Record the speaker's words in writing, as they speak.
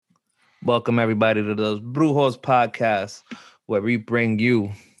Welcome everybody to the Brujos podcast, where we bring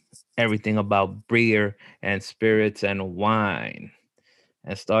you everything about beer and spirits and wine.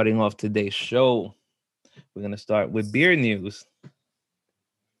 And starting off today's show, we're gonna start with beer news. Oh,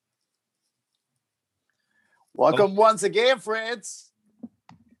 Welcome once again, friends.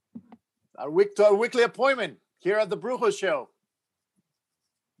 To our weekly appointment here at the Brujo Show.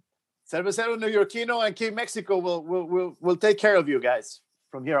 Cervecero Neoyorquino and King Mexico will take care of you guys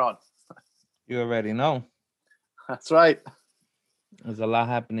from here on. you already know. That's right. There's a lot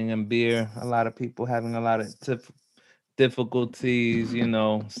happening in beer. A lot of people having a lot of difficulties,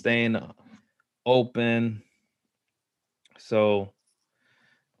 staying open. So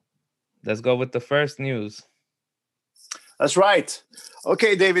let's go with the first news. That's right.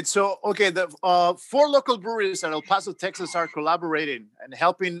 Okay, David. So, the four local breweries in El Paso, Texas are collaborating and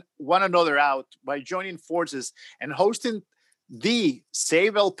helping one another out by joining forces and hosting the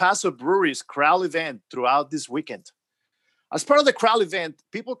Save El Paso Breweries Crawl event throughout this weekend. As part of the Crawl event,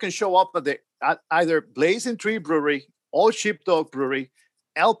 people can show up at either Blazing Tree Brewery, Old Sheepdog Brewery,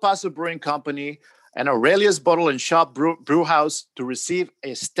 El Paso Brewing Company, and Aurelia's Bottle and Shop Brew House to receive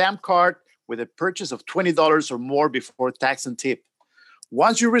a stamp card with a purchase of $20 or more before tax and tip.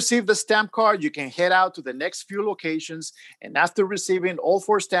 Once you receive the stamp card, you can head out to the next few locations, and after receiving all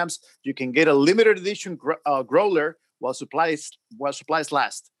four stamps, you can get a limited edition growler while supplies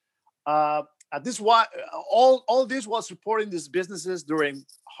last. At this, all this was supporting these businesses during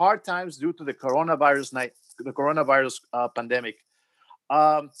hard times due to the coronavirus pandemic.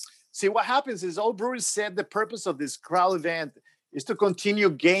 See, what happens is all breweries said the purpose of this crowd event is to continue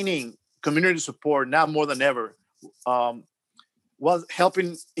gaining community support now more than ever, while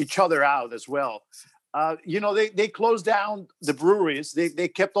helping each other out as well. They closed down the breweries. They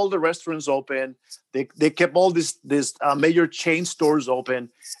kept all the restaurants open. They kept all these major chain stores open.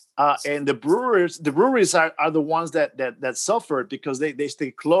 And the breweries are the ones that suffered because they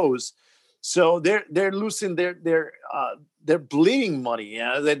stay closed. So they're losing their bleeding money.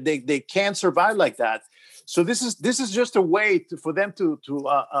 That they can't survive like that. So this is just a way for them to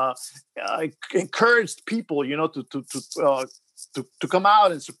encourage people, to come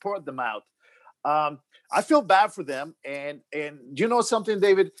out and support them out. I feel bad for them, and you know something,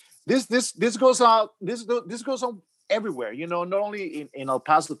 David. This goes out. This goes on everywhere. Not only in El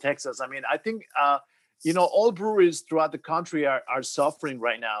Paso, Texas. I mean, I think all breweries throughout the country are suffering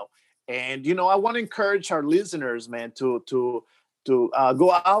right now, and I want to encourage our listeners, man, to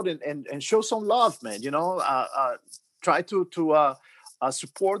go out and show some love, man. Try to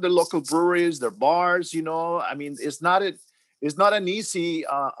support the local breweries, their bars. I mean, it's not an easy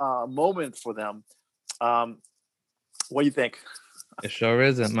moment for them. What do you think? It sure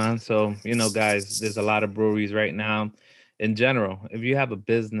isn't, man. So, guys, there's a lot of breweries right now. In general, if you have a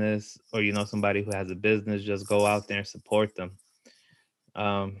business or somebody who has a business, just go out there and support them.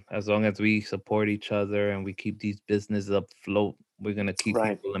 As long as we support each other and we keep these businesses afloat, we're gonna keep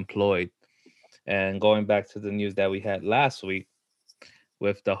Right. people employed. And going back to the news that we had last week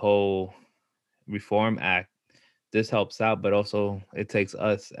with the whole Reform Act, this helps out, but also it takes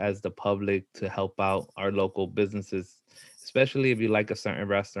us as the public to help out our local businesses, especially if you like a certain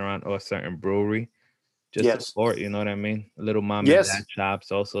restaurant or a certain brewery. Just Yes. support, you know what I mean? Little mom and dad Yes.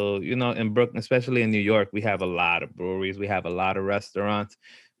 shops. Also, in Brooklyn, especially in New York, we have a lot of breweries, we have a lot of restaurants,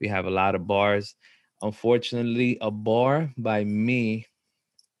 we have a lot of bars. Unfortunately, a bar by me,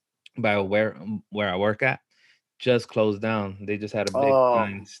 by where I work at, just closed down. They just had a big Oh.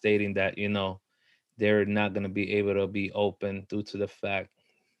 sign stating that, they're not going to be able to be open due to the fact,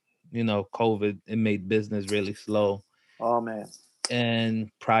 COVID, it made business really slow. Oh man. And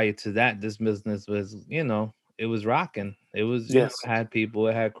prior to that, this business was, it was rocking. It was, Yes. it had people,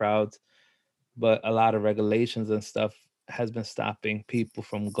 it had crowds, but a lot of regulations and stuff has been stopping people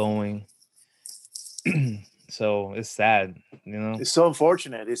from going. So it's sad. It's so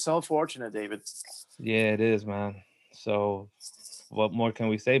unfortunate. It's so unfortunate, David. Yeah, it is, man. So what more can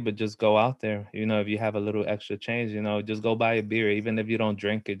we say but just go out there? If you have a little extra change, just go buy a beer. Even if you don't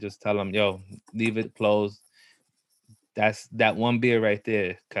drink it, just tell them, yo, leave it closed. That's that one beer right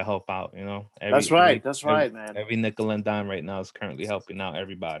there can help out. That's Every right. every That's every right, man. every nickel and dime right now is currently helping out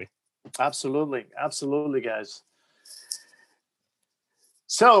everybody. Absolutely. Absolutely, guys.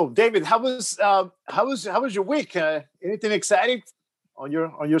 So, David, how was your week? Anything exciting on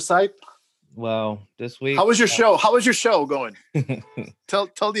your side? Well, this week, How was your show? How was your show going?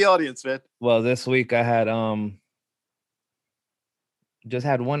 Tell the audience, man. well, this week I had just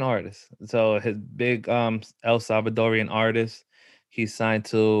had one artist. So his big El Salvadorian artist, he signed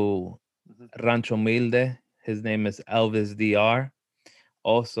to Mhm. Rancho Milde. His name is Elvis DR.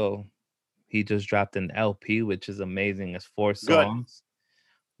 Also, He just dropped an LP, which is amazing. It's 4 Good. songs.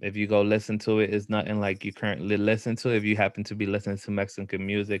 If you go listen to it, it's nothing like you currently listen to. If you happen to be listening to Mexican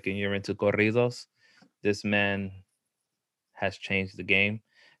music and you're into corridos, this man has changed the game.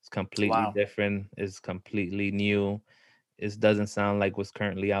 It's completely Wow. different. It's completely new. It doesn't sound like what's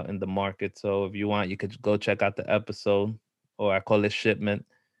currently out in the market. So if you want, you could go check out the episode, or I call it Shipment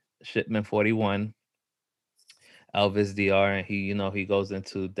 41. Elvis DR, and he goes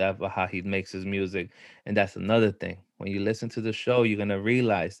into depth of how he makes his music. And that's another thing. When you listen to the show, you're gonna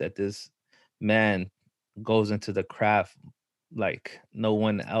realize that this man goes into the craft like no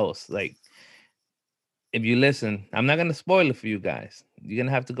one else. Like, if you listen, I'm not gonna spoil it for you guys. You're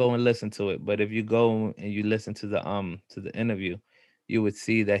gonna have to go and listen to it. But if you go and you listen to the interview, you would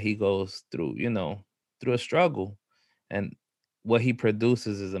see that he goes through, through a struggle. And what he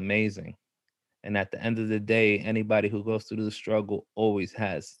produces is amazing. And at the end of the day, anybody who goes through the struggle always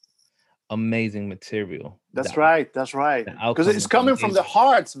has amazing material. That's right. That's right. The Because outcome it's is coming from the amazing.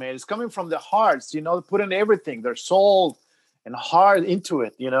 hearts, man. It's coming from the hearts, putting everything, their soul and heart into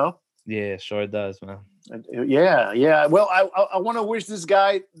it. Yeah, sure does, man. Yeah, yeah. Well, I want to wish this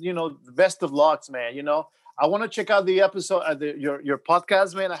guy, the best of lucks, man. I want to check out the episode, your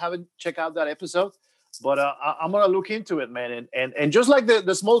podcast, man. I haven't checked out that episode, but I'm gonna look into it, man. And just like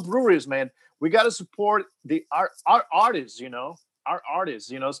the small breweries, man, we got to support our artists, our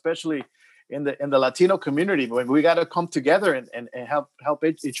artists, especially in the Latino community. When we got to come together and help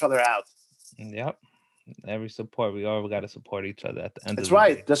each other out. Yep. Every support, we all got to support each other at the end of That's the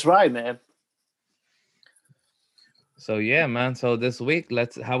right. day. That's right, man. So yeah, man. So this week,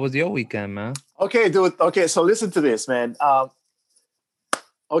 how was your weekend, man? Okay, dude. Okay, so listen to this, man.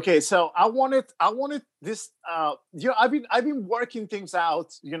 Okay, so I wanted this. I've been working things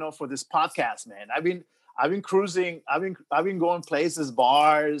out, for this podcast, man. I've been cruising. I've been going places,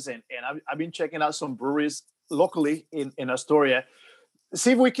 bars, and I've been checking out some breweries locally in Astoria.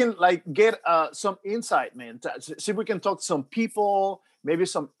 See if we can like get some insight, man. See if we can talk to some people, maybe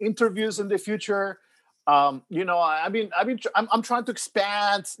some interviews in the future. I'm trying to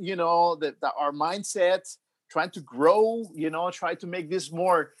expand, our mindset, trying to grow, try to make this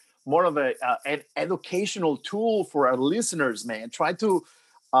more of an educational tool for our listeners, man. Try to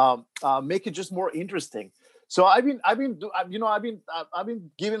make it just more interesting. So I've been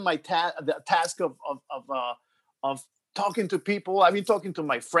given the task of talking to people. I've been talking to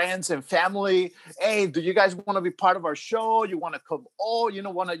my friends and family. Hey, do you guys want to be part of our show? You want to come? Oh, you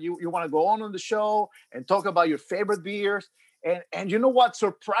want to go on the show and talk about your favorite beers? And you know what?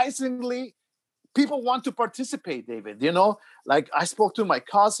 Surprisingly, people want to participate, David. Like I spoke to my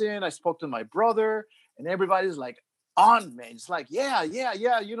cousin, I spoke to my brother, and everybody's like on, man. It's like, yeah, yeah,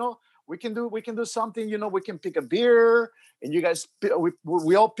 yeah. We can do something. We can pick a beer, and you guys,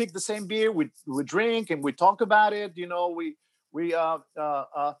 we all pick the same beer. We drink and we talk about it.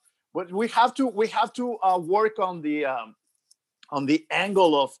 But we have to work on the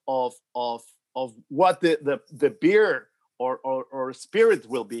angle of what the beer or spirit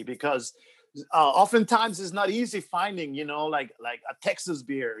will be, because oftentimes it's not easy finding, like a Texas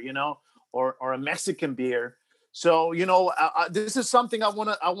beer, or a Mexican beer. So this is something I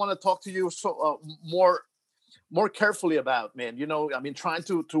wanna talk to you more carefully about, man. Trying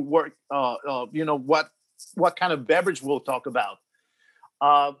to work, what kind of beverage we'll talk about.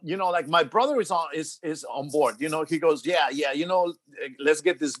 Like my brother is on board. He goes, yeah, yeah. Let's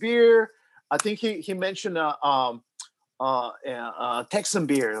get this beer. I think he mentioned Texan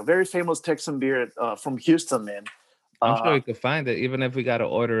beer, a very famous Texan beer from Houston, man. I'm sure Uh, we could find it. Even if we got to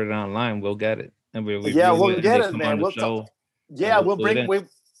order it online, we'll get it and we'll yeah, review we'll it, and get they it, come on man. the We'll talk. show and Yeah, we'll we'll put it bring in.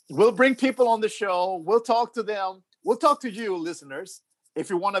 we'll bring people on the show. We'll talk to them. We'll talk to you, listeners, if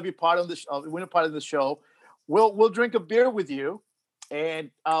you want to be part of the show. We're part of the show. We'll drink a beer with you,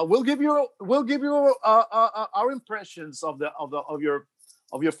 and we'll give you our impressions of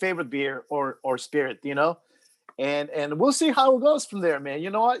your favorite beer or spirit. And we'll see how it goes from there, man. You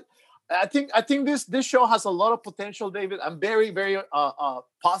know what? I think this show has a lot of potential, David. I'm very very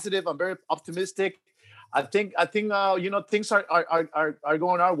positive. I'm very optimistic. I think things are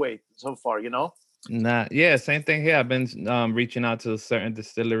going our way so far. Nah, yeah, same thing here. I've been reaching out to certain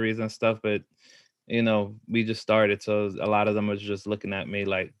distilleries and stuff, but we just started, so a lot of them are just looking at me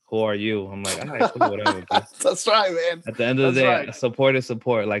like, "Who are you?" I'm like, "All right, cool, whatever, bro." That's right, man. At the end of the That's day, right. support is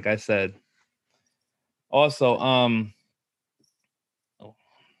support, like I said. Also, oh,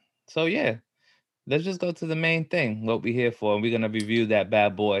 so yeah, let's just go to the main thing. What we here for? We're gonna review that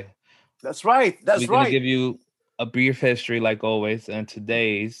bad boy. That's right. That's We're gonna right. give you a brief history, like always, and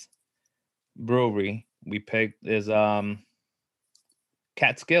today's brewery we picked is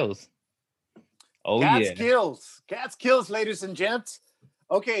Catskills. Oh yeah. Catskills, ladies and gents.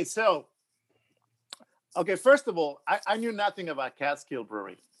 Okay, so okay, first of all, I knew nothing about Catskill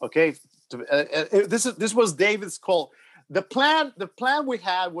Brewery. Okay, this was David's call. The plan we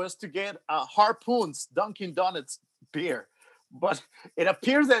had was to get Harpoons Dunkin' Donuts beer, but it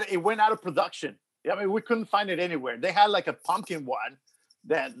appears that it went out of production. I mean, we couldn't find it anywhere. They had like a pumpkin one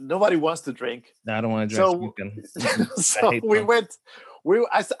that nobody wants to drink. No, I don't want to drink So, pumpkin. so we pumpkin. went.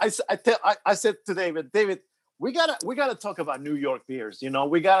 I said to David, we gotta talk about New York beers.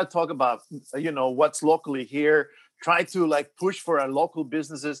 We gotta talk about what's locally here. Try to like push for our local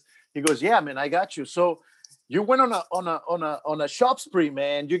businesses. He goes, yeah, man, I got you. So you went on a shop spree,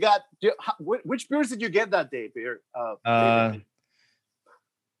 man. Which beers did you get that day, David?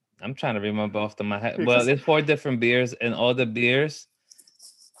 I'm trying to remember off the my head. Well, Because there's 4 different beers, and all the beers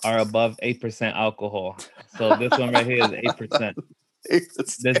are above 8% alcohol. So this one right here is 8%.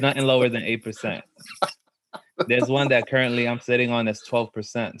 There's nothing lower than 8%. There's one that currently I'm sitting on that's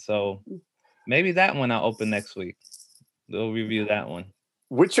 12%. So maybe that one I'll open next week. We'll review that one.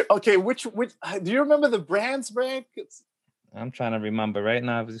 which do you remember the brands, Frank? I'm trying to remember right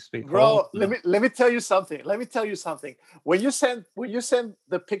now as we speak. Bro, let me tell you something. When you send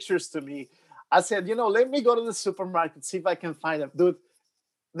the pictures to me, I said, let me go to the supermarket, see if I can find them. Dude,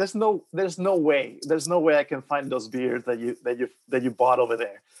 there's no way I can find those beers that you bought over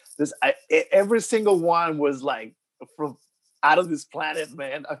there. Every single one was like from out of this planet,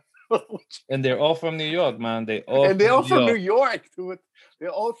 man. And they're all from New York, man. They're all from New York, dude. They're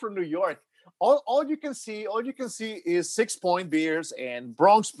all from New York. All you can see is 6 Point Beers and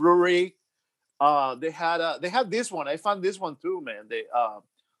Bronx Brewery. They had this one. I found this one too, man.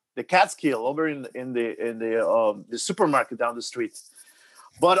 The Catskill over in the supermarket down the street.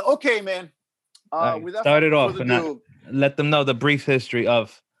 But okay, man. Start it off and let them know the brief history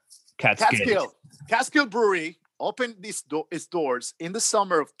of Catskill. Catskill Brewery opened its doors in the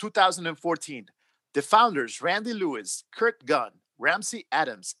summer of 2014. The founders, Randy Lewis, Kurt Gunn, Ramsey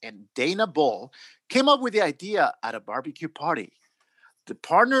Adams, and Dana Ball, came up with the idea at a barbecue party. The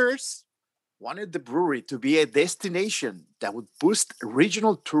partners wanted the brewery to be a destination that would boost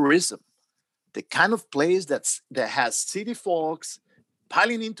regional tourism, the kind of place that has city folks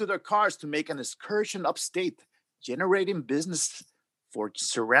piling into their cars to make an excursion upstate, generating business for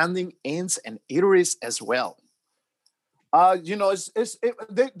surrounding inns and eateries as well.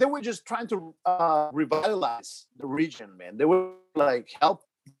 They were just trying to revitalize the region, man. They were like help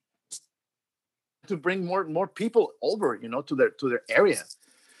to bring more people over, to their area.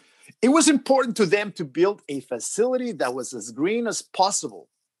 It was important to them to build a facility that was as green as possible,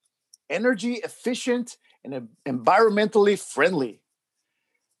 energy efficient, and environmentally friendly.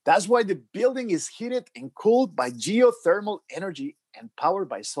 That's why the building is heated and cooled by geothermal energy and powered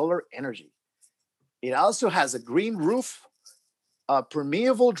by solar energy. It also has a green roof, a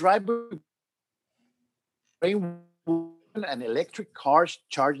permeable driveway, an electric car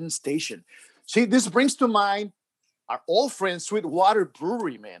charging station. See, this brings to mind our old friend Sweetwater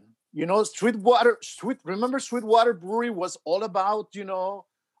Brewery, man. Remember Sweetwater Brewery was all about,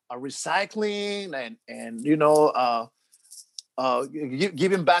 recycling and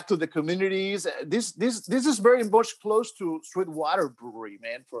giving back to the communities. This is very much close to Sweetwater Brewery,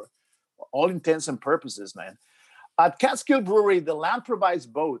 man, for all intents and purposes, man. At Catskill Brewery, the land provides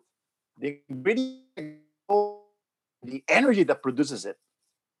both the ingredient, the energy that produces it.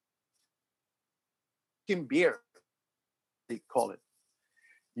 Beer, they call it,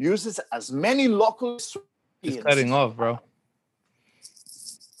 uses as many local. It's cutting off, bro.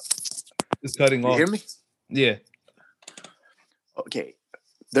 It's cutting off. You hear me? Yeah. Okay.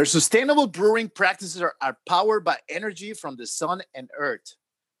 Their sustainable brewing practices are powered by energy from the sun and earth,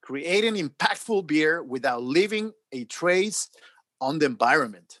 creating impactful beer without leaving a trace on the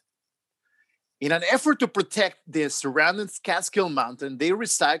environment. In an effort to protect the surrounding Catskill Mountain, they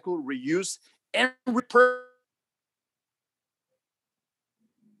recycle, reuse, and repurpose.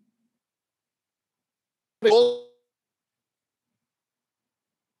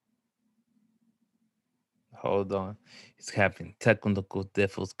 Hold on. He's having technical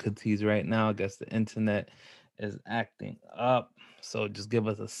difficulties right now. I guess the internet is acting up. So just give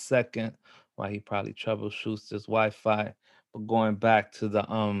us a second while he probably troubleshoots this Wi-Fi. But going back to the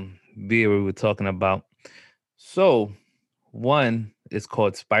beer we were talking about. So one is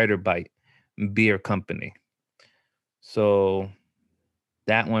called Spider Bite Beer Company. So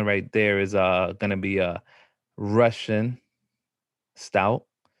that one right there is gonna be a Russian stout.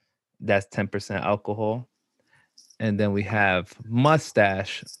 That's 10% alcohol. And then we have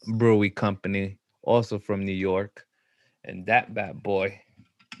Mustache Brewery Company, also from New York. And that bad boy,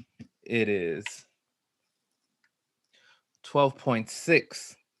 it is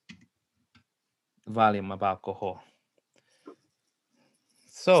 12.6 volume of alcohol.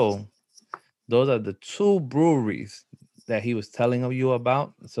 So those are the two breweries that he was telling you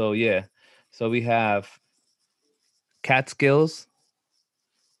about. So yeah, so we have Catskills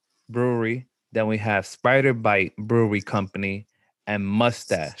Brewery, then we have Spider Bite Brewery Company, and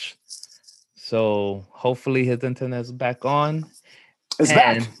Mustache. So hopefully his internet's back on. It's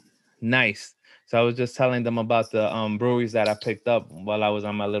back. And nice. So I was just telling them about the breweries that I picked up while I was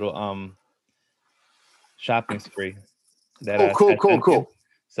on my little shopping spree that Oh, cool, I cool, sent you. cool.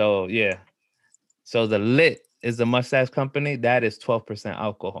 So yeah. So the Lit is the Mustache Company. That is 12%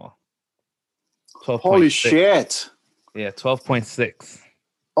 alcohol. Holy 12.6. shit. Yeah, 12.6.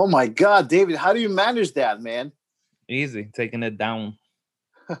 Oh my God, David, how do you manage that, man? Easy, taking it down.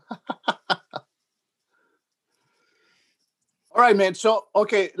 All right, man. So,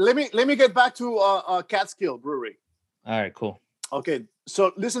 okay, let me get back to Catskill Brewery. All right, cool. Okay,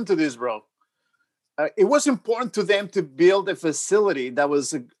 so listen to this, bro. It was important to them to build a facility that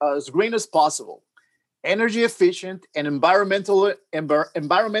was as green as possible, energy efficient, and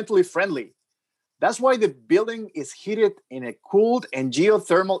environmentally friendly. That's why the building is heated in a cooled and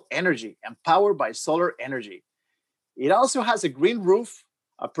geothermal energy and powered by solar energy. It also has a green roof,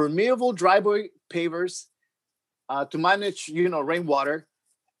 a permeable driveway pavers to manage, rainwater,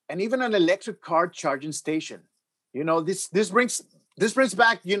 and even an electric car charging station. This brings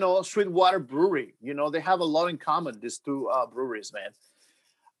back, Sweetwater Brewery. They have a lot in common. These two breweries, man.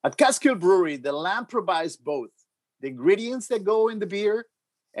 At Catskill Brewery, the lamp provides both the ingredients that go in the beer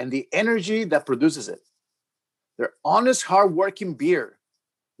and the energy that produces it. Their honest, hardworking beer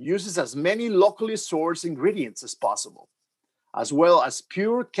uses as many locally sourced ingredients as possible, as well as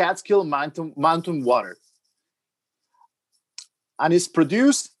pure Catskill mountain water. And it's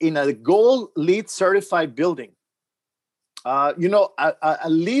produced in a gold LEED certified building. A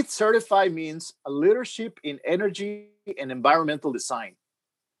LEED certified means a leadership in energy and environmental design.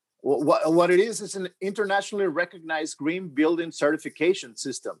 What it is an internationally recognized green building certification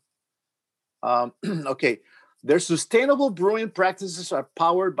system. Okay, their sustainable brewing practices are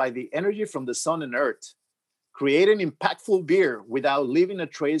powered by the energy from the sun and earth, creating impactful beer without leaving a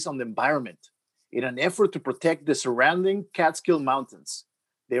trace on the environment in an effort to protect the surrounding Catskill Mountains.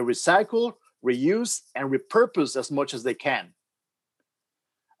 They recycle, reuse, and repurpose as much as they can.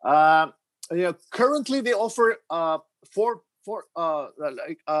 Currently they offer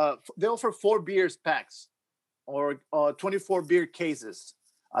they offer 4 beers packs or 24 beer cases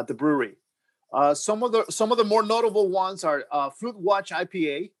at the brewery. Some of the more notable ones are Fruit Watch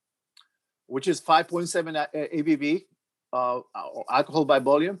IPA, which is 5.7 ABV, alcohol by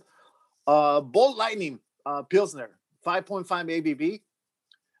volume. Bold Lightning Pilsner, 5.5 ABV.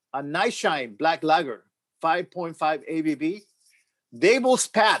 A Night Shine Black Lager, 5.5 ABV. Devil's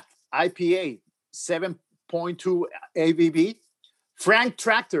Path IPA, 7.2 ABV. Frank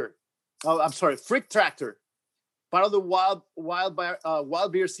Tractor, Frick Tractor, part of the Wild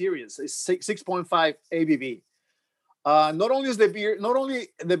Beer series, is 6.5 ABV. Not only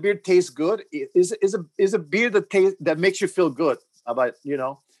the beer tastes good, it is a beer that makes you feel good about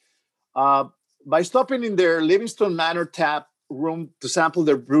by stopping in their Livingston Manor tap room to sample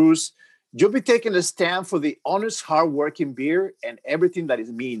their brews. You'll be taking a stand for the honest, hardworking beer and everything that it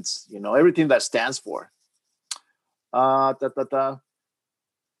means. Everything that stands for. As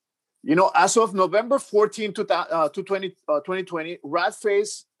of November 14, 2020,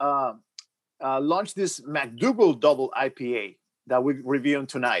 Ratface launched this McDougal Double IPA that we're reviewing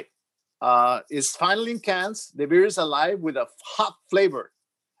tonight. It's finally in cans. The beer is alive with a hot flavor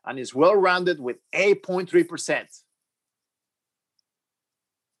and is well-rounded with 8.3%.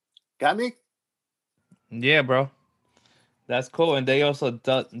 Got me? Yeah, bro. That's cool. And they also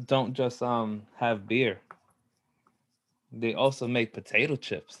don't just have beer. They also make potato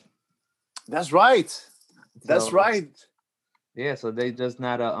chips. That's right. That's So, right. yeah, so they just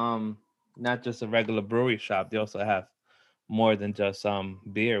not just a regular brewery shop. They also have more than just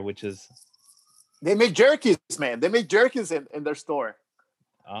beer, which is They make jerkies, man. They make jerkies in their store.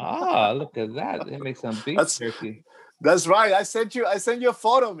 look at that. They make some beef That's jerky. that's right. I sent you a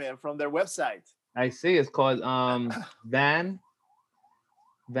photo, man, from their website. I see. It's called Van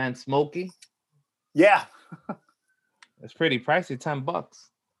Smoky. Yeah. It's pretty pricey, $10.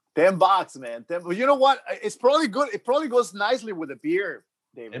 $10, man. Well, you know what? It's probably good. It probably goes nicely with a beer,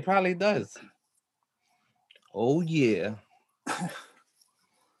 David. It probably does. Oh yeah.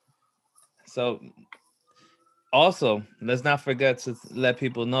 So also, let's not forget to let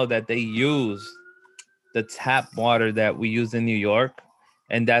people know that they use the tap water that we use in New York,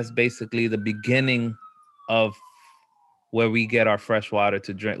 and that's basically the beginning of where we get our fresh water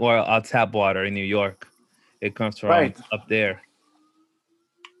to drink, or our tap water in New York. It comes from Right. up there.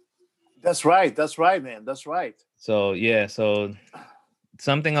 That's right. That's right, man. That's right. So yeah, so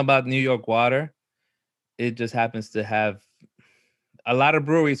something about New York water, it just happens to have a lot of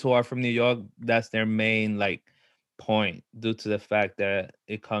breweries who are from New York. That's their main like point, due to the fact that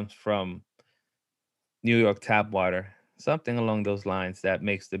it comes from New York tap water. Something along those lines that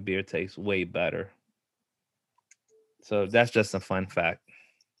makes the beer taste way better. So that's just a fun fact.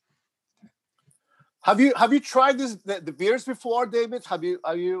 Have you tried the beers before, David?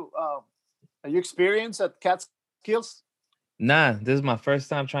 Are you experienced at Catskills? Nah, this is my first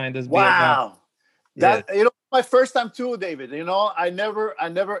time trying this beer out. Wow. Yeah, My first time too, David. I never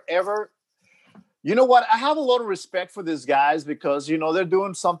ever. You know what? I have a lot of respect for these guys because they're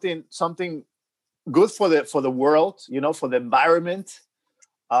doing something good for the world. For the environment.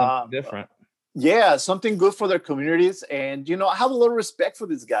 something Uh, different. yeah, something good for their communities, and I have a lot of respect for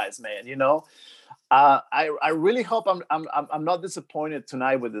these guys, man. I really hope I'm not disappointed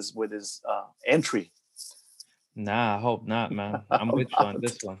tonight with this entry. Nah, I hope not, man. I I'm hope with you on not.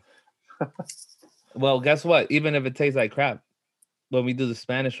 this one. Well, guess what? Even if it tastes like crap, when we do the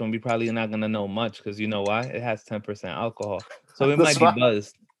Spanish one, we probably not gonna know much because you know why? It has 10% alcohol, so we might That's be right.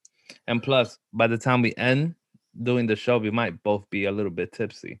 buzzed. And plus, by the time we end doing the show, we might both be a little bit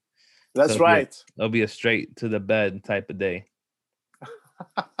tipsy. So That's right. it'll be a straight to the bed type of day.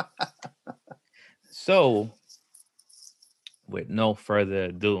 So, with no further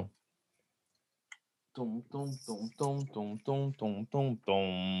ado, dum, dum, dum, dum, dum, dum, dum, dum,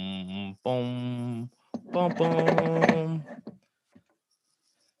 dum, boom, boom, boom.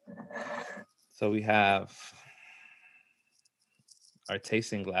 So we have our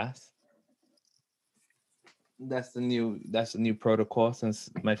tasting glass. That's the new protocol since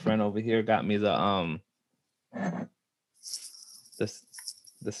my friend over here got me the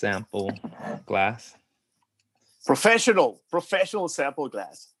the sample glass. Professional sample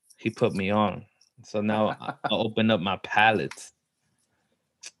glass. He put me on. So now I'll open up my palettes.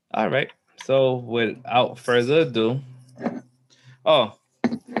 All right. So without further ado, oh,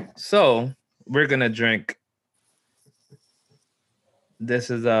 so we're gonna drink.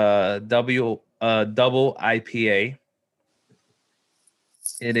 This is a double IPA.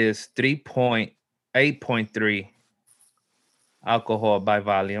 It is 3.8.3 alcohol by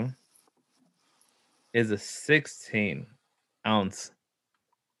volume. Is a 16-ounce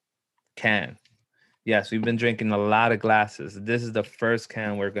can. Yes, we've been drinking a lot of glasses. This is the first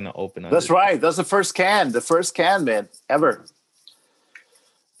can we're gonna open on That's this. right. That's the first can, man, ever.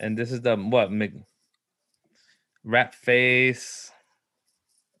 And this is the what rat face.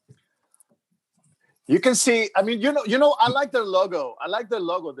 You can see. I mean, I like their logo. I like their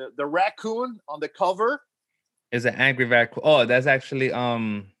logo. The raccoon on the cover. Is an angry raccoon. Oh, that's actually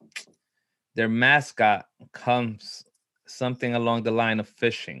their mascot comes something along the line of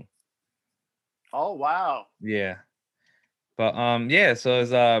fishing. Oh wow. Yeah. But yeah, so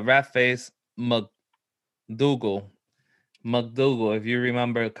it's rat face McDougal. McDougal, if you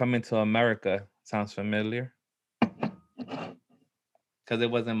remember Coming to America, sounds familiar. Because it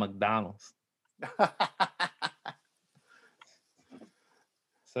wasn't McDonald's.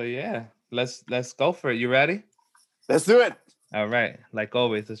 So yeah, let's go for it. You ready? Let's do it. All right. Like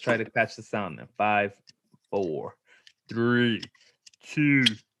always, let's try to catch the sound in 5, 4, 3, 2,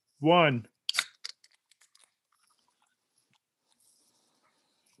 1.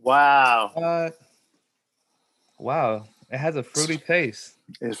 Wow. Wow, it has a fruity taste.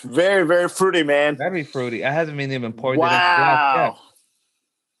 It's very, very fruity, man. Very fruity. I haven't even poured it in the glass yet. Wow.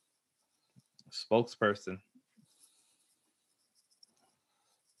 Spokesperson.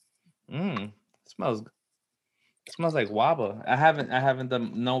 Smells. It smells like waba. I haven't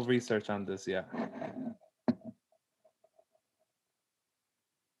done no research on this yet.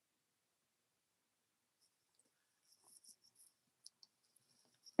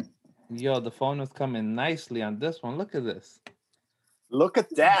 Yo, the phone is coming nicely on this one. Look at this. Look at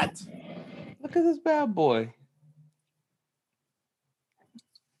that. Look at this bad boy.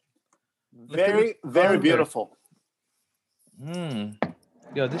 Very, very beautiful. Yo,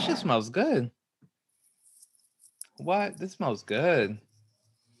 this shit smells good. What? This smells good.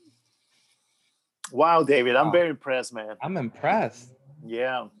 Wow, David, I'm Wow. very impressed, man. I'm impressed.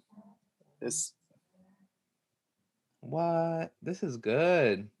 Yeah. This. What? This is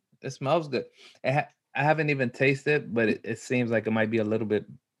good. It smells good. I haven't even tasted, but it seems like it might be a little bit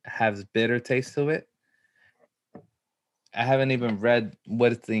has bitter taste to it. I haven't even read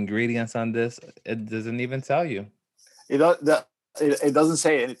what is the ingredients on this. It doesn't even tell you. It doesn't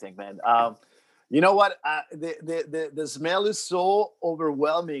say anything, man. You know what? The smell is so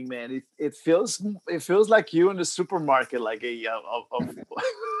overwhelming, man. It feels like you in the supermarket, like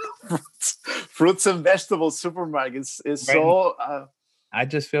fruits and vegetables supermarket. It's Right. so I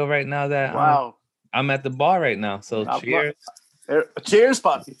just feel right now that wow. I'm at the bar right now. So cheers. Cheers,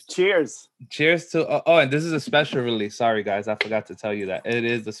 Poppy. Cheers. Cheers to oh, and this is a special release. Sorry guys, I forgot to tell you that. It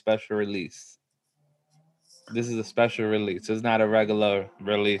is a special release. This is a special release. It's not a regular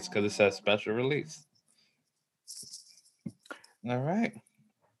release because it says special release. All right.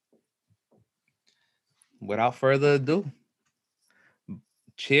 Without further ado,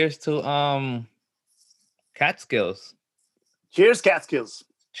 cheers to Catskills. Cheers, Catskills.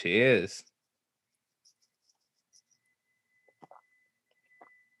 Cheers.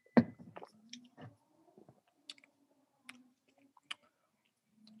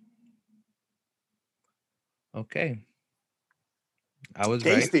 Okay. I was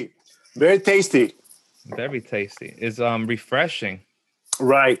tasty. Right. Very tasty. Very tasty. It's refreshing.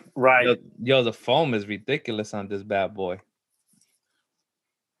 Right. Yo, the foam is ridiculous on this bad boy.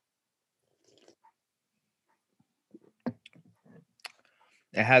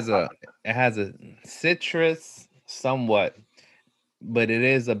 It has a citrus somewhat, but it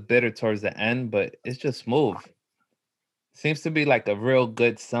is a bitter towards the end, but it's just smooth. Seems to be like a real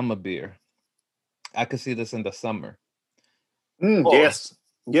good summer beer. I could see this in the summer. Yes.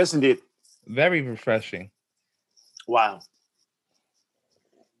 Yes, indeed. Very refreshing. Wow.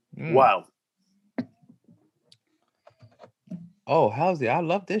 Wow. Oh, how's it? I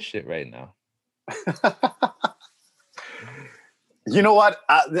love this shit right now. You know what?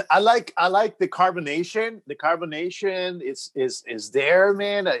 I like the carbonation. The carbonation is there,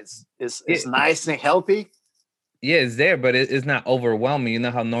 man. It's nice and healthy. Yeah, it's there, but it's not overwhelming. You know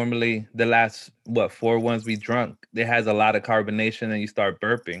how normally the last 4 ones we drunk, it has a lot of carbonation and you start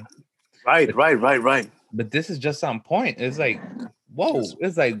burping. Right. But this is just on point. It's like, whoa,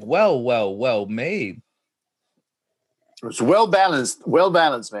 it's like well made. It's well balanced,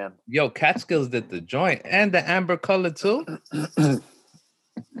 man. Yo, Catskills did the joint and the amber color too.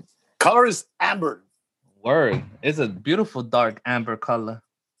 Color is amber. Word. It's a beautiful dark amber color.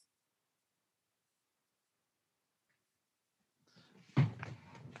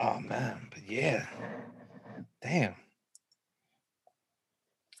 Oh man, but yeah. Damn.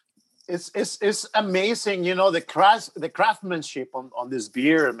 It's amazing, you know, the craftsmanship on this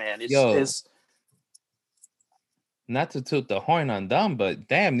beer, man. It's not to toot the horn on them, but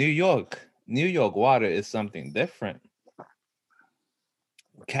damn, New York water is something different.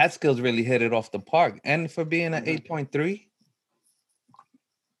 Catskills really hit it off the park, and for being an 8.3.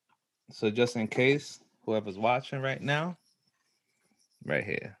 So just in case whoever's watching right now, right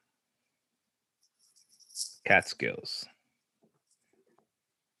here, Catskills.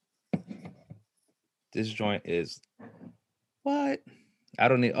 This joint is what? I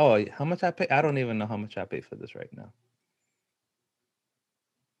don't need. Oh, how much I pay? I don't even know how much I pay for this right now.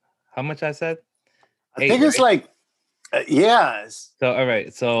 How much I said? I think it's like, yeah. So all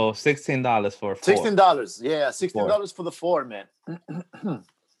right, so $16 for 4. $16, yeah, $16 for the 4, man.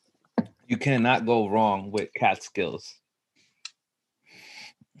 You cannot go wrong with Catskills.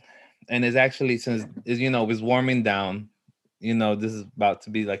 And it's actually, since it's warming down. You know, this is about to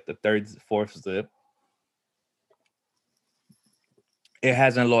be like the 3rd, 4th sip. It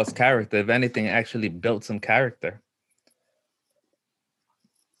hasn't lost character. If anything, it actually built some character.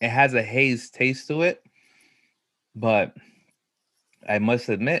 It has a haze taste to it, but I must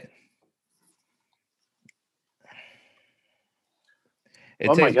admit,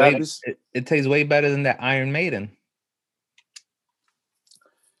 it tastes way better than that Iron Maiden.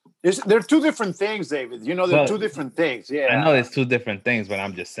 They're two different things, David. You know, they're two different things. Yeah, I know it's 2 different things, but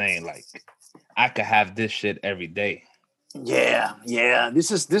I'm just saying, like, I could have this shit every day. Yeah.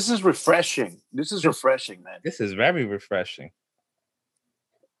 This is refreshing. This is refreshing, man. This is very refreshing.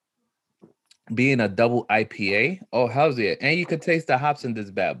 Being a double IPA, oh, how's it? And you could taste the hops in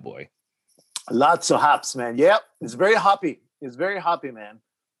this bad boy. Lots of hops, man. Yep, it's very hoppy. It's very hoppy, man.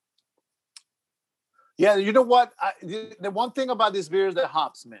 Yeah, you know what? The one thing about this beer is the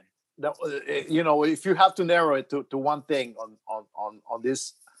hops, man. You know, if you have to narrow it to one thing on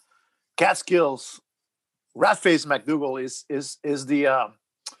this Catskills, Rat-Faced McDougal is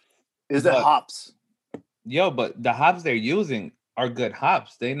the hops. Yo, but the hops they're using are good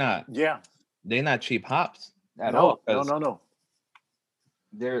hops. They're not cheap hops at all. No.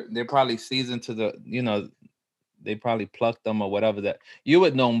 They're probably seasoned to the, they probably plucked them or whatever. That you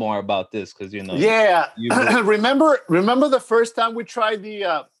would know more about this because Yeah. remember the first time we tried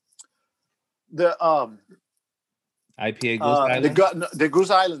the I IPA Goose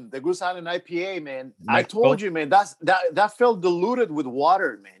Island, The Goose Island IPA, man. I Mexico. told you, man. That felt diluted with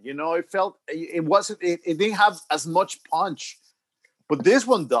water, man. You know, it wasn't. It didn't have as much punch, but this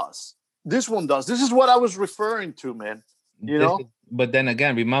one does. This one does. This is what I was referring to, man. You know. But then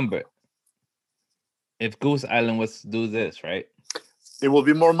again, remember, if Goose Island was to do this, right? It will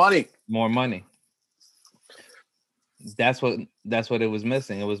be more money. More money. That's what it was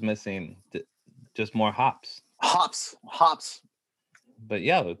missing. It was missing just more hops. Hops. But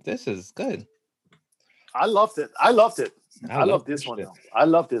yeah, this is good. I loved it. I love this one. I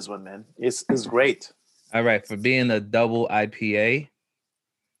love this one, man. It's great. All right, for being a double IPA,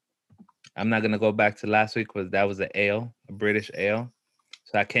 I'm not gonna go back to last week because that was an ale, a British ale.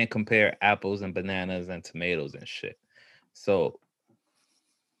 So I can't compare apples and bananas and tomatoes and shit. So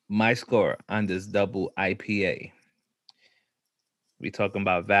my score on this double IPA, we talking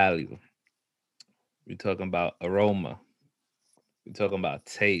about value. We talking about aroma. We talking about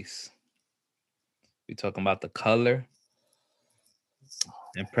taste. We talking about the color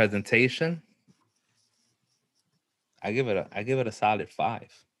and presentation. I give it a solid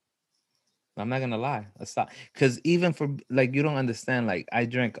 5. I'm not gonna lie, because even for like, you don't understand. Like, I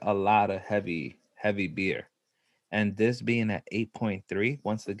drink a lot of heavy beer, and this being at 8.3.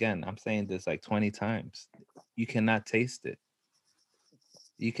 Once again, I'm saying this like 20 times. You cannot taste it.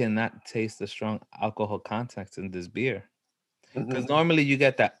 You cannot taste the strong alcohol content in this beer. Because normally you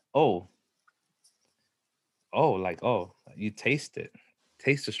get that, you taste it.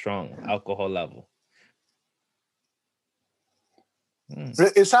 Taste the strong alcohol level.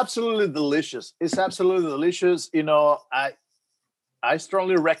 It's absolutely delicious. It's absolutely delicious. You know, I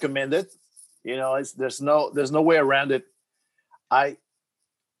strongly recommend it. You know, there's no way around it. I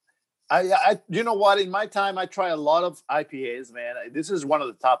you know what? In my time, I try a lot of IPAs, man. This is one of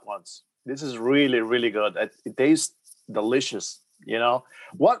the top ones. This is really, really good. It tastes delicious. You know,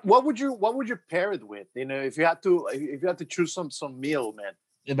 what would you pair it with? You know, if you had to choose some meal, man.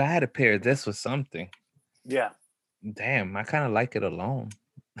 If I had to pair this with something, yeah. Damn, I kind of like it alone.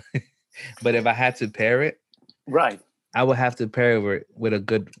 But if I had to pair it, right, I would have to pair it with a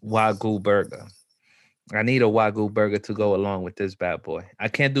good Wagyu burger. I need a Wagyu burger to go along with this bad boy. I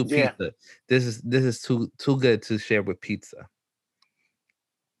can't do pizza. This is too good to share with pizza.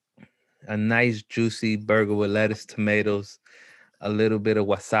 A nice juicy burger with lettuce, tomatoes, a little bit of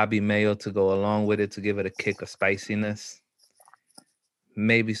wasabi mayo to go along with it to give it a kick of spiciness.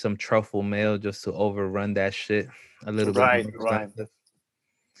 Maybe some truffle mayo just to overrun that shit a little bit more expensive.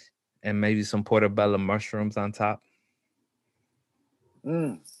 And maybe some portobello mushrooms on top.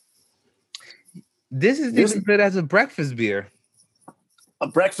 This is even good as a breakfast beer. A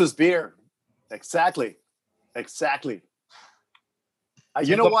breakfast beer. Exactly.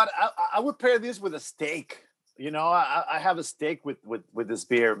 You know what? I would pair this with a steak. You know, I have a steak with this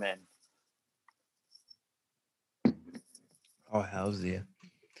beer, man. Oh, hell's yeah.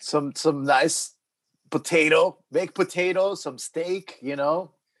 Some nice baked potato, some steak, you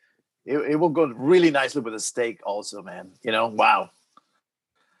know. It will go really nicely with a steak also, man. You know, wow.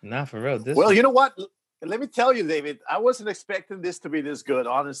 Nah, for real. Well, you know what? Let me tell you, David, I wasn't expecting this to be this good,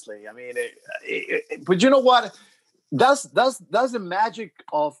 honestly. I mean, but you know what? That's the magic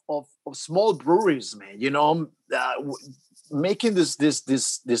of small breweries, man. You know, making this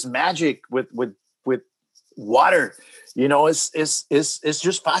magic with water. You know, it's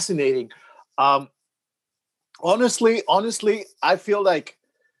just fascinating. Honestly, I feel like,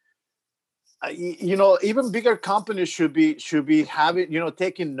 you know, even bigger companies should be having, you know,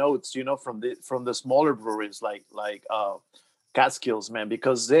 taking notes, you know, from the smaller breweries like Catskills, man,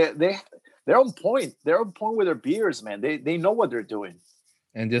 because they're on point. They're on point with their beers, man. They know what they're doing.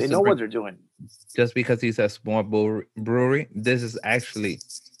 And they know what they're doing. Just because he's a small brewery, this is actually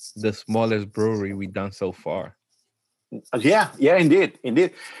the smallest brewery we've done so far. Yeah, indeed.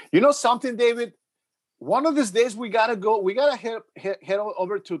 You know something, David? One of these days we gotta go. We gotta head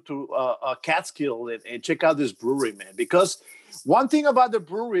over to Catskill and check out this brewery, man. Because one thing about the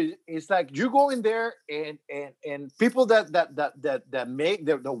brewery is like you go in there and people that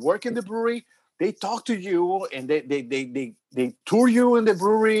work in the brewery, they talk to you and they tour you in the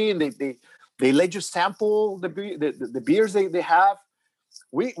brewery and they let you sample the beers they have.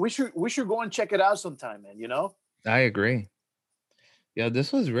 We should go and check it out sometime, man. You know. I agree. Yeah,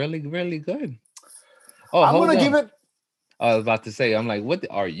 this was really, really good. Oh, I'm gonna give it. I was about to say, I'm like, what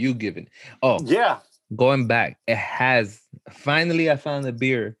are you giving? Oh, yeah. Going back, it has finally I found a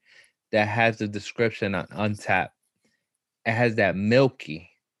beer that has the description on Untappd. It has that milky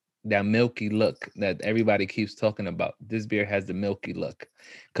look that everybody keeps talking about. This beer has the milky look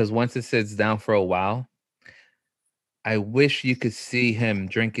because once it sits down for a while, I wish you could see him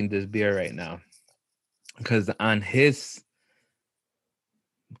drinking this beer right now, because on his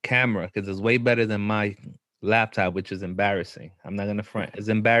camera, because it's way better than my laptop, which is embarrassing. I'm not gonna front. It's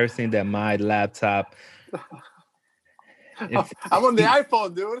embarrassing that my laptop. If I'm on the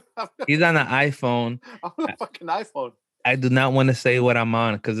iPhone, dude. he's on an iPhone, I'm on a fucking iPhone. I do not want to say what I'm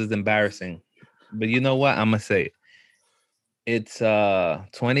on because it's embarrassing. But you know what? I'm gonna say it. It's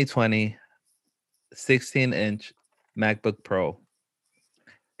 2020 16-inch MacBook Pro.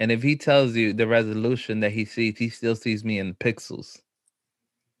 And if he tells you the resolution that he sees, he still sees me in pixels.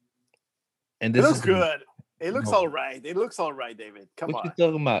 And It this looks is good. It looks No. all right. It looks all right, David. Come What you on.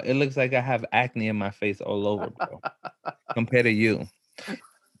 talking about? It looks like I have acne in my face all over, bro. Compared to you.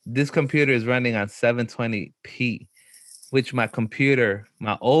 This computer is running on 720p, which my computer,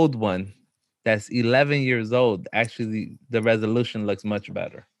 my old one, that's 11 years old, actually the resolution looks much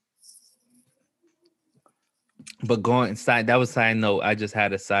better. But going inside, that was side note. I just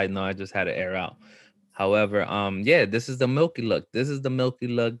had a side note. I just had to air out. However, yeah, this is the milky look. This is the milky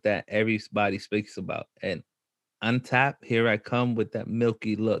look that everybody speaks about. And untap, here I come with that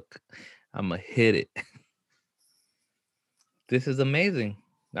milky look. I'ma hit it. This is amazing.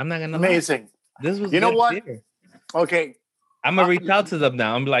 I'm not gonna lie. Amazing. This was You know good what? beer. Okay. I'm gonna reach out to them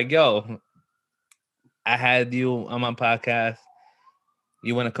now. I'm like, yo, I had you on my podcast.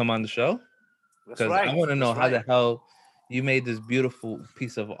 You want to come on the show? That's Because right. I want to know That's how right. the hell you made this beautiful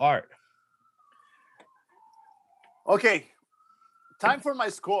piece of art. Okay. Time for my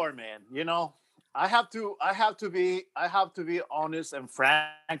score, man. You know, I have to be honest and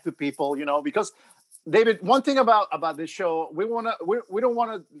frank to people, you know, because David, one thing about this show, we don't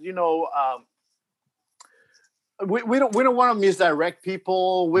want to, you know, we don't want to misdirect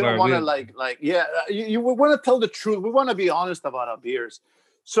people. We don't Or want to we- yeah, you we want to tell the truth. We want to be honest about our beers.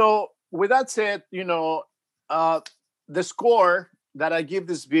 So with that said, you know, the score that I give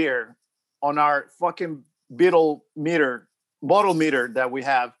this beer on our fucking bottle meter that we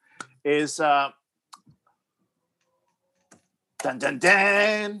have is dun dun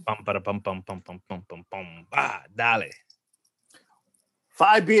dun Bum, bada, bum, bum, bum, bum, bum, bum, bum. Ah, dale.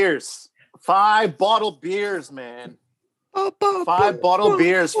 5 beers. 5 bottle beers, man. 5 bottle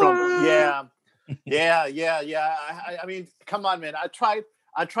beers from yeah. I mean, come on, man. I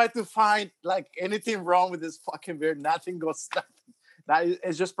tried to find like anything wrong with this fucking beer. Nothing goes.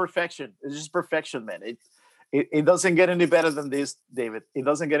 It's just perfection. It's just perfection, man. It doesn't get any better than this, David. It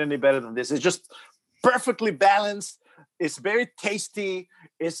doesn't get any better than this. It's just perfectly balanced. It's very tasty.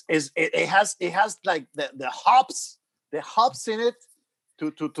 It has like the hops in it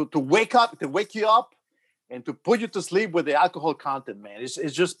to wake you up and to put you to sleep with the alcohol content, man. It's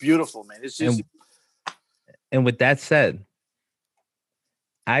just beautiful, man. It's just And with that said,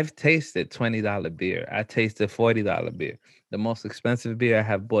 I've tasted $20 beer. I tasted $40 beer. The most expensive beer I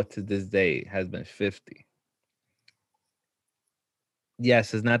have bought to this day has been $50.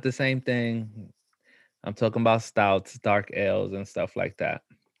 Yes, it's not the same thing. I'm talking about stouts, dark ales, and stuff like that.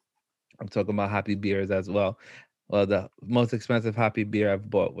 I'm talking about hoppy beers as well. Well, the most expensive hoppy beer I've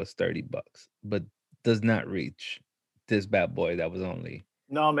bought was $30, but does not reach this bad boy that was only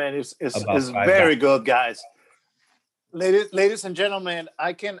no, man. It's about $5. very good, guys. Ladies and gentlemen,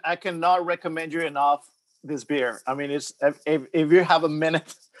 I cannot recommend you enough this beer. I mean, it's if you have a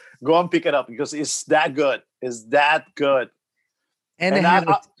minute, go and pick it up because it's that good. It's that good. And it has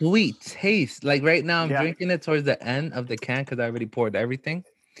a sweet taste. Like right now, I'm Yeah. drinking it towards the end of the can because I already poured everything.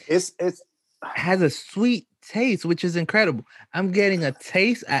 It's It has a sweet taste, which is incredible. I'm getting a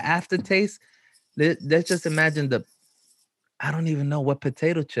taste, an aftertaste. Let's just imagine I don't even know what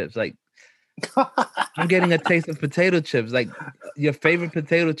potato chips. Like I'm getting a taste of potato chips. Like your favorite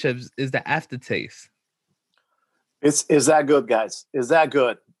potato chips is the aftertaste. it's that good, guys. It's that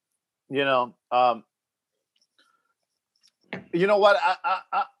good. You know, you know what?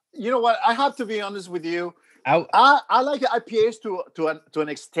 You know what? I have to be honest with you. I like IPAs to an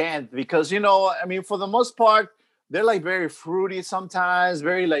extent because, you know, I mean, for the most part, they're like very fruity sometimes,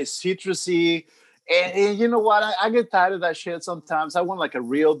 very like citrusy. And you know what? I get tired of that shit sometimes. I want like a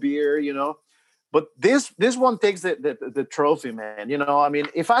real beer, you know. But this one takes the trophy, man. You know, I mean,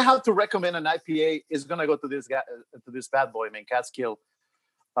 if I have to recommend an IPA, it's gonna go to this guy, to this bad boy, man. Catskill,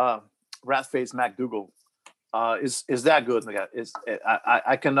 Ratface MacDougal. Is that good?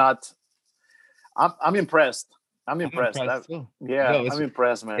 I cannot. I'm impressed. I'm impressed. Too. Yeah, Yo, I'm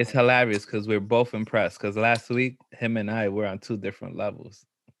impressed, man. It's hilarious because we're both impressed. Because last week, him and I were on 2 different levels.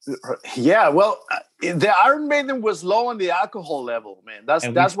 Yeah, well, the Iron Maiden was low on the alcohol level, man. That's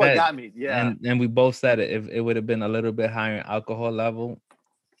what got me. Yeah, and we both said it. If it would have been a little bit higher in alcohol level,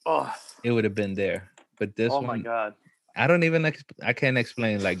 oh, it would have been there. But this oh one, my god, I don't even I can't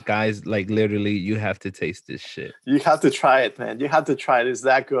explain. Like guys, like literally, you have to taste this shit. You have to try it, man. You have to try it. It's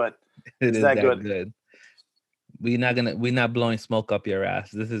that good. It It's is that that good. good. We're not blowing smoke up your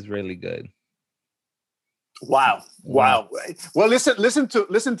ass. This is really good. Wow. Wow. Wow. Well, listen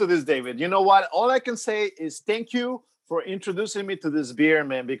to this, David. You know what? All I can say is thank you for introducing me to this beer,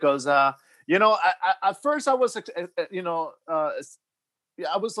 man, because at first I was I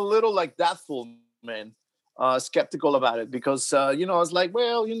was a little like doubtful, man. Skeptical about it because I was like,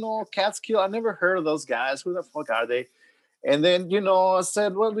 well, Catskill, I never heard of those guys. Who the fuck are they? And then I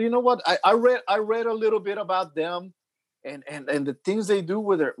said, well, you know what? I read a little bit about them, and the things they do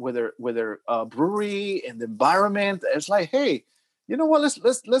with their brewery and the environment. It's like, hey, you know what?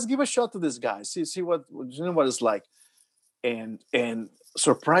 Let's give a shot to this guy. See what it's like. And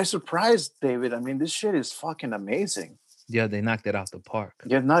surprise, David. I mean, this shit is fucking amazing. Yeah, they knocked it out the park.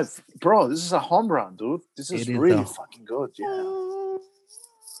 Yeah, not bro. This is a home run, dude. This is really fucking good. Yeah.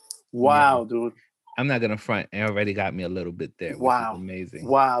 Wow, Yeah. dude. I'm not gonna front. It already got me a little bit there, which is amazing.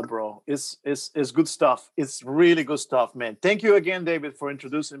 Wow, bro. It's good stuff. It's really good stuff, man. Thank you again, David, for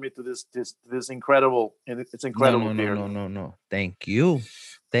introducing me to this incredible beer. No. Thank you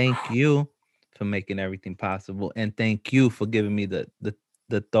for making everything possible, and thank you for giving me the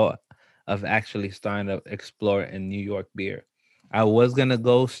thought of actually starting to explore in New York beer. I was gonna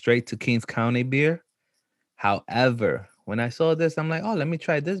go straight to Kings County beer. However, when I saw this, I'm like, oh, let me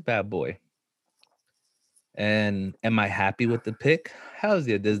try this bad boy. And am I happy with the pick? How's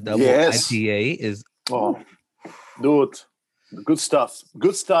yeah? This double IPA is dude, good stuff.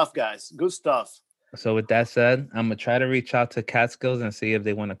 Good stuff, guys. Good stuff. So with that said, I'm gonna try to reach out to Catskills and see if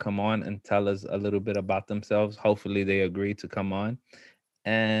they want to come on and tell us a little bit about themselves. Hopefully they agree to come on.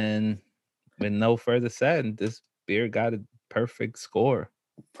 And with no further said, this beer got a perfect score.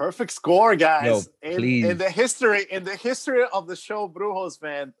 Perfect score, guys. Yo, please. In the history of the show, Brujos,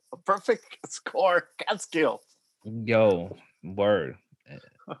 man, a perfect score, Catskill. Yo, word.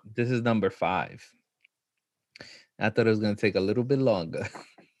 This is number 5. I thought it was gonna take a little bit longer.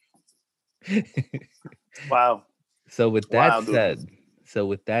 Wow. So with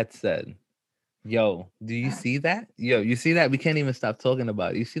that said, yo, do you see that? Yo, you see that? We can't even stop talking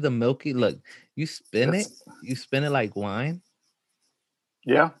about it. You see the milky look? You spin it like wine.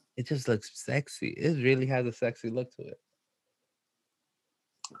 Yeah. It just looks sexy. It really has a sexy look to it.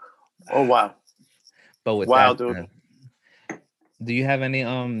 Oh wow. But with that, dude. Do you have any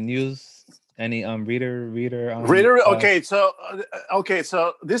news? Any reader? Okay, so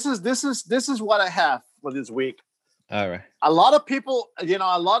this is what I have for this week. All right. A lot of people,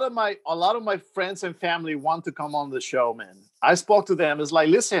 a lot of my friends and family want to come on the show, man. I spoke to them. It's like,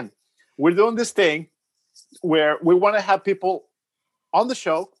 listen, we're doing this thing where we want to have people on the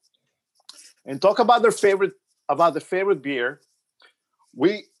show and talk about their favorite beer.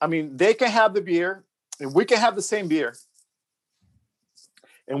 They can have the beer and we can have the same beer.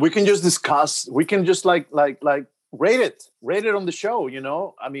 And we can just discuss, we can just like rate it on the show,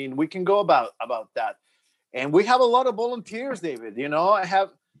 we can go about that. And we have a lot of volunteers, David. I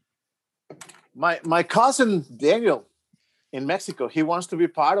have my cousin Daniel in Mexico. He wants to be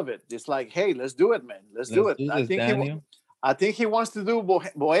part of it. It's like, hey, let's do it, man. Let's do it. I think he wants to do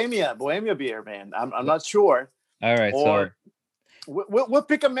Bohemia beer, man. I'm not sure. All right, so we'll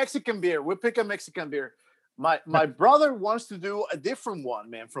pick a Mexican beer. My brother wants to do a different one,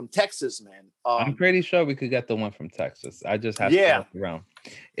 man, from Texas, man. I'm pretty sure we could get the one from Texas. I just have to look around.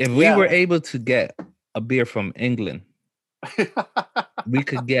 If we were able to get a beer from England, we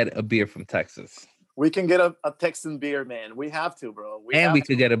could get a beer from Texas. We can get a Texan beer, man. We have to, bro. We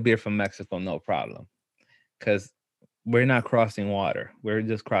could get a beer from Mexico, no problem. Because we're not crossing water. We're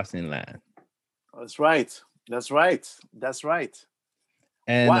just crossing land. That's right.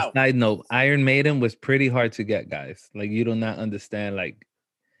 And a side note, Iron Maiden was pretty hard to get, guys. Like, you do not understand. Like,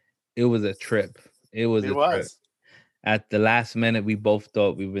 it was a trip. It was a trip. At the last minute, we both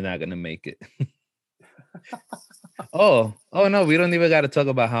thought we were not going to make it. Oh no, we don't even got to talk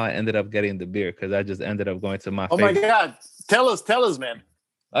about how I ended up getting the beer, because I just ended up going to my favorite. My God. Tell us, man.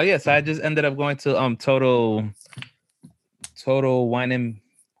 Oh, yes. I just ended up going to Total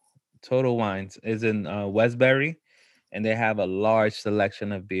Wines is in Westbury. And they have a large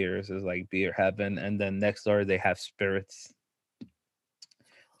selection of beers. It's like Beer Heaven. And then next door, they have Spirits.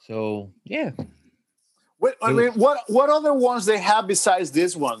 So, yeah. What other ones they have besides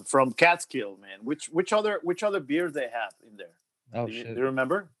this one from Catskill, man? Which other beers they have in there? Oh, do shit. Do you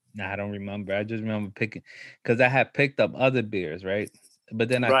remember? Nah, I don't remember. I just remember picking, because I had picked up other beers, right? But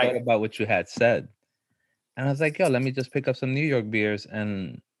then I thought about what you had said. And I was like, yo, let me just pick up some New York beers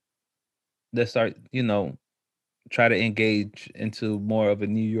and they start, try to engage into more of a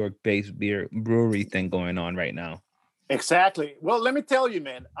New York-based beer brewery thing going on right now. Exactly. Well, let me tell you,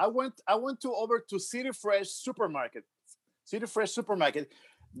 man. I went over to City Fresh Supermarket. City Fresh Supermarket.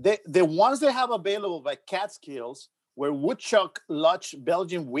 The ones they have available by Catskills were Woodchuck Lodge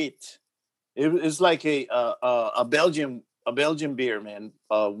Belgian wheat. It's like a Belgian beer, man,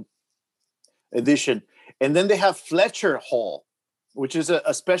 edition. And then they have Fletcher Hall, which is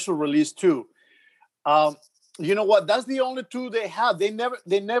a special release too. You know what? That's the only two they have.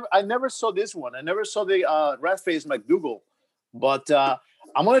 I never saw this one. I never saw the Rat Face McDougal, but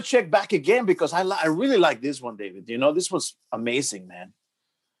I'm gonna check back again because I really like this one, David. You know, this was amazing, man.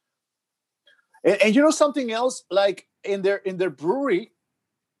 And you know something else? Like in their brewery,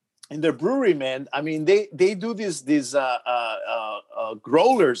 man. I mean, they do these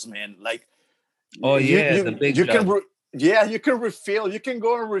growlers, man. Like, oh yeah, the big you jug. can. Yeah, you can refill. You can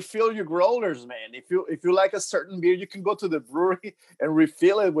go and refill your growlers, man. If you like a certain beer, you can go to the brewery and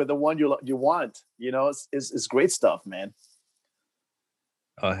refill it with the one you want. You know, it's great stuff, man.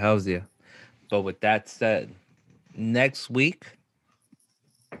 Oh, hell's yeah. But with that said, next week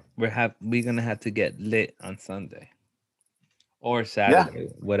we're gonna have to get lit on Sunday or Saturday,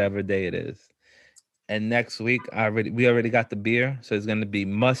 whatever day it is. And next week we already got the beer, so it's gonna be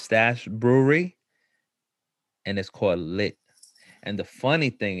Mustache Brewery, and it's called Lit. And the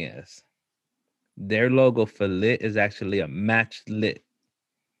funny thing is, their logo for Lit is actually a matched lit.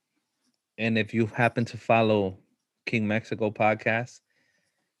 And if you happen to follow King Mexico podcast,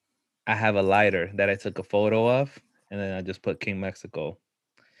 I have a lighter that I took a photo of, and then I just put King Mexico.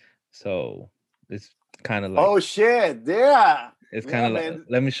 So it's kind of like, oh shit, yeah. It's kind of like,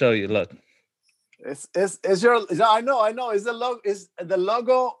 let me show you. Look, it's your. I know. Is the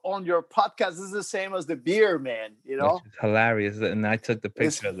logo on your podcast is the same as the beer, man? You know, which is hilarious. And I took the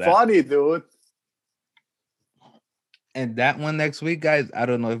picture of that. Funny, dude. And that one next week, guys, I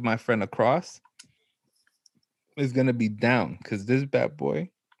don't know if my friend across is gonna be down because this bad boy,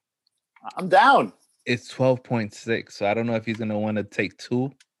 I'm down. It's 12.6, so I don't know if he's gonna want to take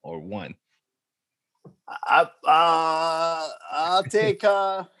 2 or 1. I'll take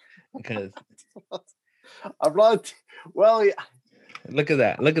because I'm not. Well, yeah. Look at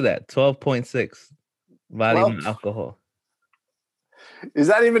that! 12.6 volume of alcohol. Is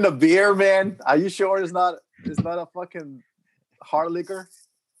that even a beer, man? Are you sure it's not a fucking hard liquor?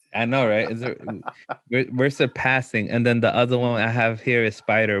 I know, right? We're surpassing, and then the other one I have here is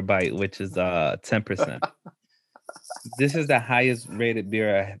Spider Bite, which is 10%. This is the highest rated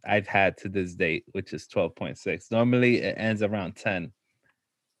beer I've had to this date, which is 12.6. Normally it ends around 10.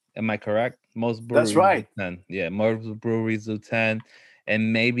 Am I correct? Most breweries That's right. do 10. Yeah, most breweries do 10.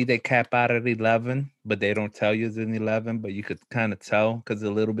 And maybe they cap out at 11, but they don't tell you it's in 11, but you could kind of tell because it's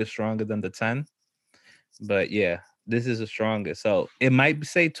a little bit stronger than the 10. But yeah, this is the strongest. So it might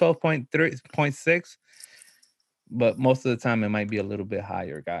say 12.3.6, but most of the time it might be a little bit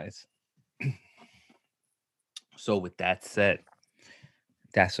higher, guys. So with that said,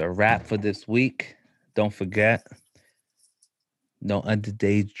 that's a wrap for this week. Don't forget, no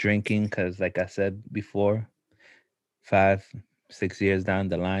underage drinking, because like I said before, 5-6 years down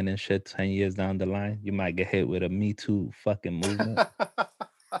the line and shit, 10 years down the line, you might get hit with a Me Too fucking movement.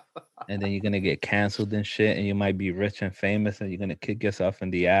 And then you're going to get canceled and shit, and you might be rich and famous, and you're going to kick yourself in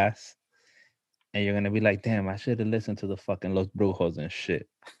the ass. And you're going to be like, damn, I should have listened to the fucking Los Brujos and shit.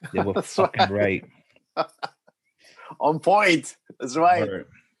 They were fucking right. On point. That's right. Word.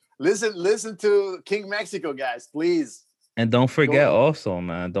 Listen to King Mexico, guys, please. And don't forget also,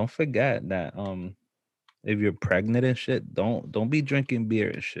 man, don't forget that if you're pregnant and shit, don't be drinking beer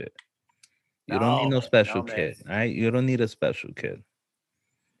and shit. You don't need no special kid, all right? You don't need a special kid.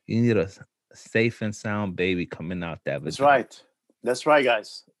 You need a safe and sound baby coming out that vagina. That's right. That's right,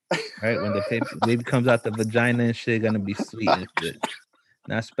 guys. Right? When the baby comes out the vagina and shit, gonna be sweet and shit.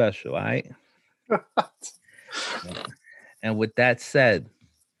 Not special, all right? And with that said,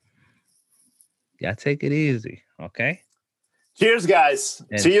 y'all take it easy, okay? Cheers, guys.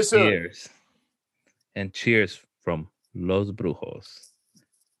 And see you soon. Cheers. And cheers from Los Brujos.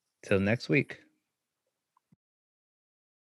 Till next week.